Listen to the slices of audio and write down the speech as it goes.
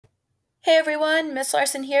Hey everyone, Miss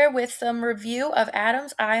Larson here with some review of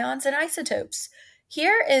atoms, ions, and isotopes.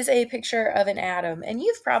 Here is a picture of an atom, and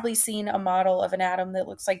you've probably seen a model of an atom that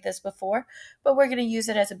looks like this before, but we're going to use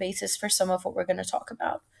it as a basis for some of what we're going to talk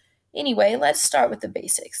about. Anyway, let's start with the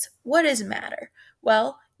basics. What is matter?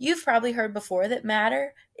 Well, you've probably heard before that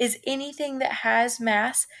matter is anything that has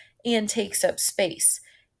mass and takes up space.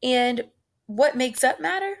 And what makes up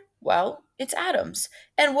matter? Well, it's atoms.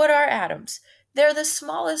 And what are atoms? They're the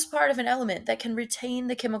smallest part of an element that can retain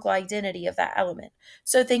the chemical identity of that element.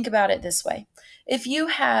 So think about it this way. If you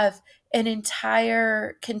have an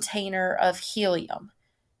entire container of helium,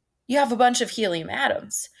 you have a bunch of helium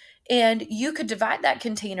atoms, and you could divide that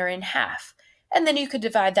container in half. And then you could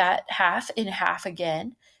divide that half in half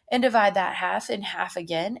again, and divide that half in half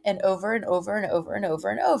again, and over and over and over and over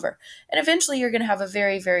and over. And eventually you're going to have a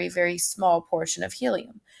very, very, very small portion of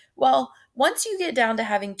helium. Well, once you get down to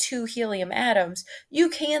having two helium atoms, you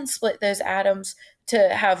can split those atoms to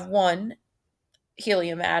have one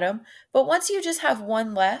helium atom. But once you just have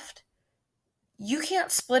one left, you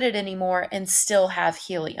can't split it anymore and still have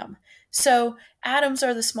helium. So atoms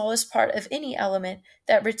are the smallest part of any element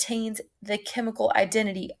that retains the chemical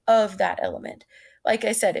identity of that element. Like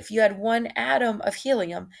I said, if you had one atom of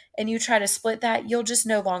helium and you try to split that, you'll just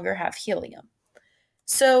no longer have helium.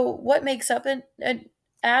 So what makes up an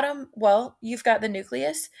atom? Well, you've got the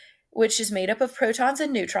nucleus, which is made up of protons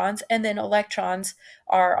and neutrons, and then electrons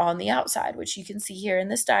are on the outside, which you can see here in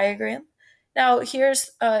this diagram. Now,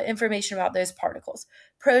 here's information about those particles.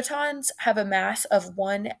 Protons have a mass of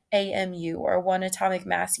 1 AMU, or 1 atomic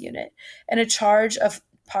mass unit, and a charge of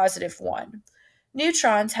positive 1.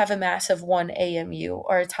 Neutrons have a mass of 1 AMU,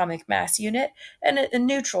 or atomic mass unit, and a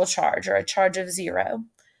neutral charge, or a charge of 0.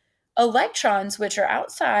 Electrons, which are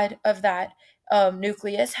outside of that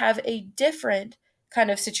nucleus, have a different kind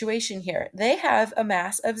of situation here. They have a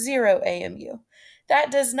mass of 0 AMU. That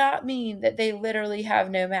does not mean that they literally have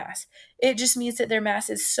no mass. It just means that their mass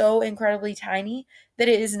is so incredibly tiny that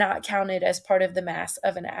it is not counted as part of the mass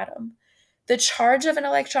of an atom. The charge of an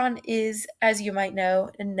electron is, as you might know,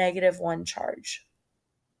 a -1 charge.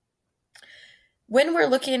 When we're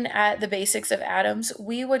looking at the basics of atoms,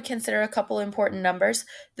 we would consider a couple important numbers.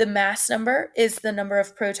 The mass number is the number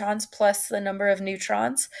of protons plus the number of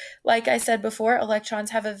neutrons. Like I said before,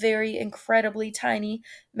 electrons have a very incredibly tiny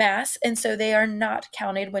mass, and so they are not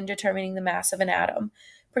counted when determining the mass of an atom.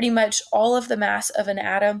 Pretty much all of the mass of an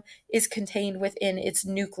atom is contained within its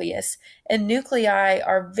nucleus, and nuclei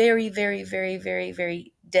are very, very, very, very,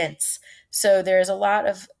 very dense. So there's a lot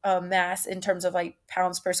of mass in terms of like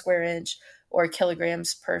pounds per square inch or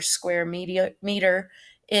kilograms per square meter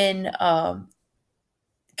in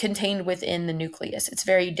contained within the nucleus. It's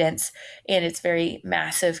very dense and it's very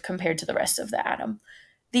massive compared to the rest of the atom.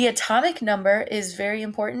 The atomic number is very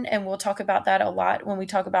important, and we'll talk about that a lot when we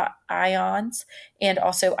talk about ions and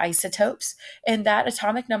also isotopes. And that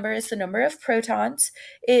atomic number is the number of protons.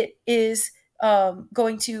 It is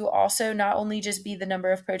going to also not only just be the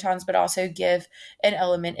number of protons, but also give an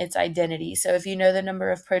element its identity. So if you know the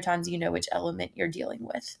number of protons, you know which element you're dealing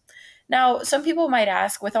with. Now, some people might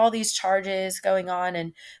ask, with all these charges going on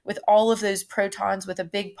and with all of those protons with a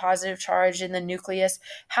big positive charge in the nucleus,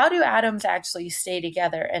 how do atoms actually stay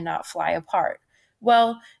together and not fly apart?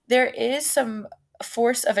 Well, there is some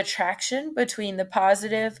force of attraction between the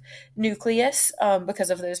positive nucleus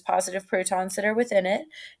because of those positive protons that are within it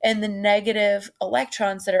and the negative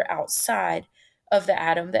electrons that are outside of the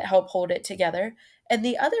atom that help hold it together. And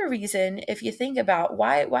the other reason, if you think about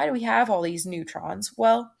why do we have all these neutrons?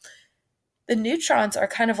 Well, the neutrons are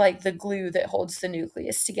kind of like the glue that holds the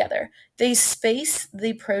nucleus together. They space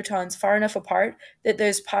the protons far enough apart that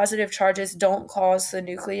those positive charges don't cause the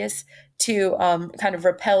nucleus to kind of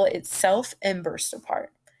repel itself and burst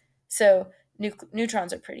apart. So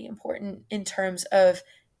neutrons are pretty important in terms of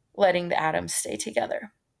letting the atoms stay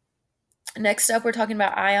together. Next up, we're talking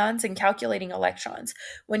about ions and calculating electrons.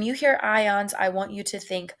 When you hear ions, I want you to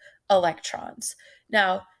think electrons.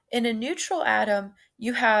 Now, in a neutral atom,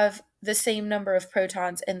 you have the same number of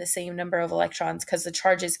protons and the same number of electrons because the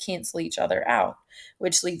charges cancel each other out,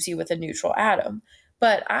 which leaves you with a neutral atom.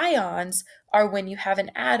 But ions are when you have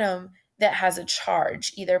an atom that has a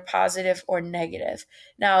charge, either positive or negative.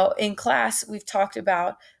 Now, in class, we've talked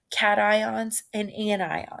about cations and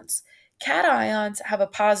anions. Cations have a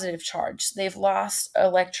positive charge. They've lost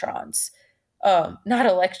electrons. Not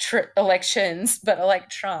elections, but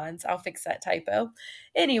electrons. I'll fix that typo.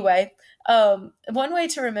 Anyway, one way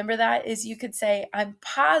to remember that is you could say, I'm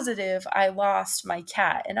positive I lost my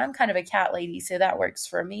cat. And I'm kind of a cat lady, so that works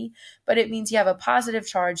for me. But it means you have a positive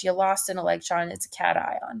charge, you lost an electron, it's a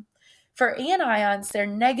cation. For anions, they're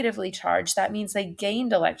negatively charged. That means they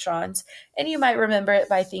gained electrons. And you might remember it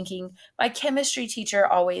by thinking, my chemistry teacher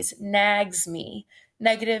always nags me.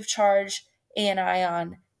 Negative charge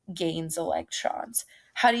anion gains electrons.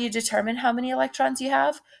 How do you determine how many electrons you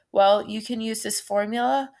have? Well, you can use this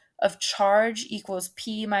formula of charge equals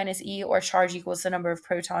P minus E, or charge equals the number of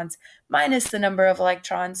protons minus the number of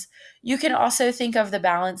electrons. You can also think of the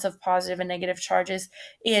balance of positive and negative charges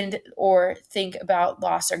or think about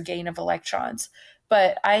loss or gain of electrons.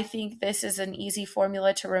 But I think this is an easy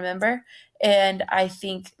formula to remember. And I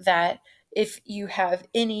think that if you have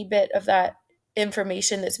any bit of that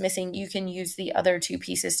information that's missing, you can use the other two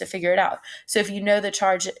pieces to figure it out. So if you know the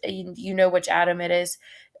charge, you know which atom it is,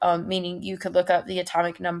 meaning you could look up the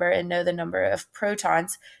atomic number and know the number of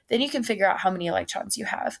protons, then you can figure out how many electrons you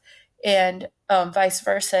have. And vice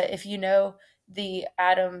versa, if you know the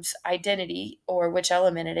atom's identity or which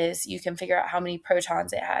element it is, you can figure out how many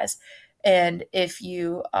protons it has. And if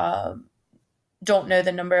you don't know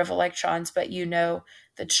the number of electrons, but you know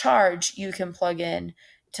the charge, you can plug in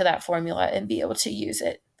to that formula and be able to use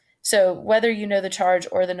it. So whether you know the charge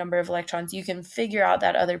or the number of electrons, you can figure out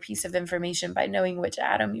that other piece of information by knowing which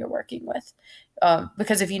atom you're working with.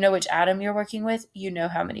 Because if you know which atom you're working with, you know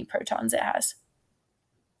how many protons it has.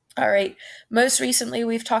 All right, most recently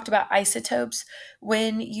we've talked about isotopes.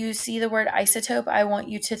 When you see the word isotope, I want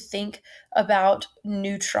you to think about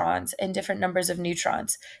neutrons and different numbers of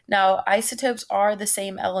neutrons. Now, isotopes are the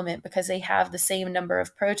same element because they have the same number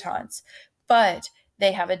of protons, but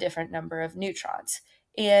they have a different number of neutrons.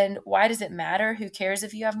 And why does it matter? Who cares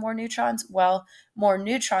if you have more neutrons? Well, more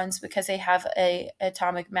neutrons, because they have an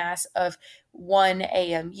atomic mass of 1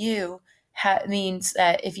 AMU, means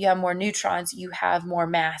that if you have more neutrons, you have more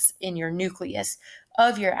mass in your nucleus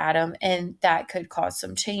of your atom, and that could cause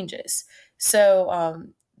some changes. So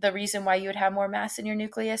the reason why you would have more mass in your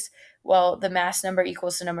nucleus, well, the mass number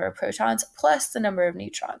equals the number of protons plus the number of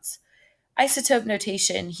neutrons. Isotope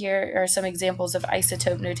notation. Here are some examples of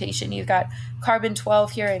isotope notation. You've got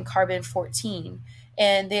carbon-12 here and carbon-14,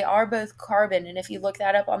 and they are both carbon. And if you look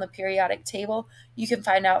that up on the periodic table, you can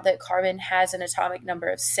find out that carbon has an atomic number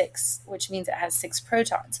of 6, which means it has 6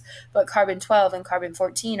 protons. But carbon-12 and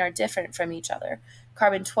carbon-14 are different from each other.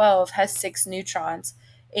 Carbon-12 has 6 neutrons,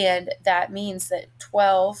 and that means that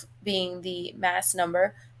 12 being the mass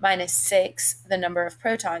number minus 6, the number of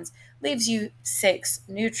protons, leaves you 6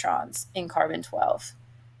 neutrons in carbon-12.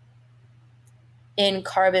 In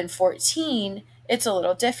carbon-14, it's a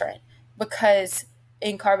little different because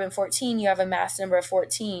in carbon-14, you have a mass number of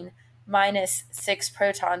 14 minus 6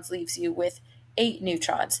 protons leaves you with 8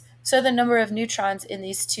 neutrons. So the number of neutrons in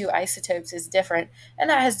these two isotopes is different, and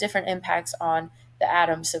that has different impacts on the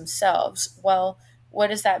atoms themselves. Well, what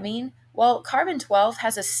does that mean? Well, carbon-12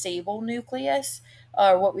 has a stable nucleus,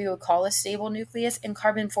 or what we would call a stable nucleus, and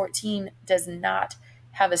carbon-14 does not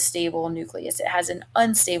have a stable nucleus. It has an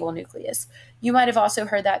unstable nucleus. You might have also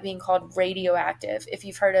heard that being called radioactive. If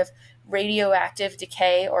you've heard of radioactive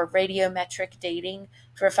decay or radiometric dating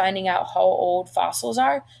for finding out how old fossils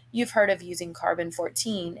are, you've heard of using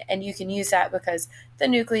carbon-14, and you can use that because the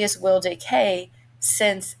nucleus will decay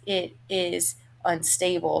since it is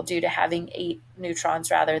unstable due to having 8 neutrons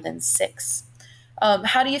rather than 6.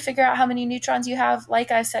 How do you figure out how many neutrons you have?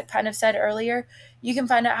 Like I said earlier, you can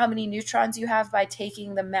find out how many neutrons you have by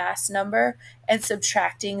taking the mass number and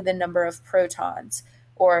subtracting the number of protons,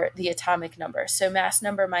 or the atomic number. So mass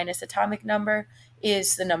number minus atomic number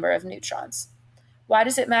is the number of neutrons. Why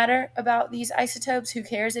does it matter about these isotopes? Who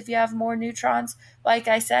cares if you have more neutrons? Like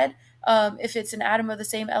I said, if it's an atom of the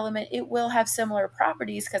same element, it will have similar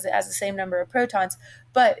properties because it has the same number of protons.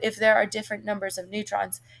 But if there are different numbers of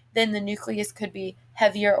neutrons, then the nucleus could be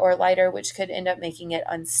heavier or lighter, which could end up making it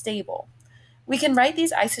unstable. We can write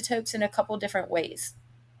these isotopes in a couple different ways.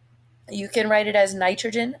 You can write it as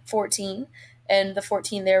nitrogen 14, and the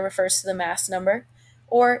 14 there refers to the mass number,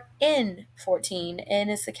 or N14. N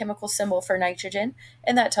is the chemical symbol for nitrogen,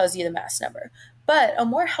 and that tells you the mass number. But a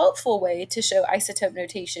more helpful way to show isotope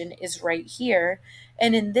notation is right here.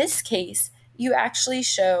 And in this case, you actually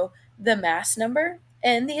show the mass number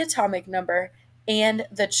and the atomic number and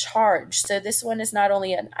the charge. So this one is not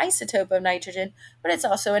only an isotope of nitrogen, but it's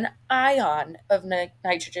also an ion of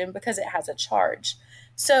nitrogen because it has a charge.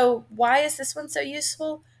 So why is this one so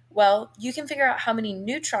useful? Well, you can figure out how many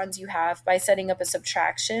neutrons you have by setting up a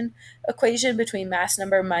subtraction equation between mass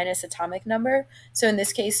number minus atomic number. So in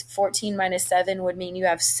this case, 14 minus 7 would mean you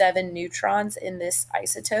have 7 neutrons in this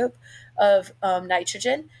isotope of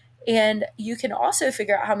nitrogen. And you can also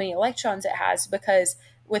figure out how many electrons it has because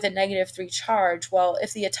with a -3 charge. Well,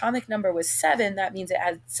 if the atomic number was 7, that means it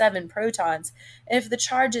had 7 protons. And if the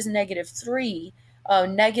charge is -3,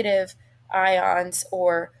 negative ions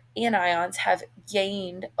or anions have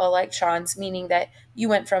gained electrons, meaning that you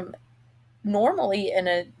went from normally in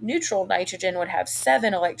a neutral nitrogen would have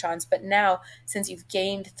 7 electrons, but now since you've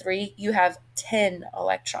gained 3, you have 10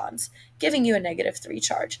 electrons, giving you a -3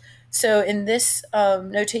 charge. So in this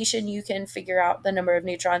notation, you can figure out the number of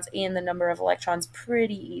neutrons and the number of electrons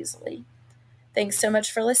pretty easily. Thanks so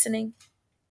much for listening.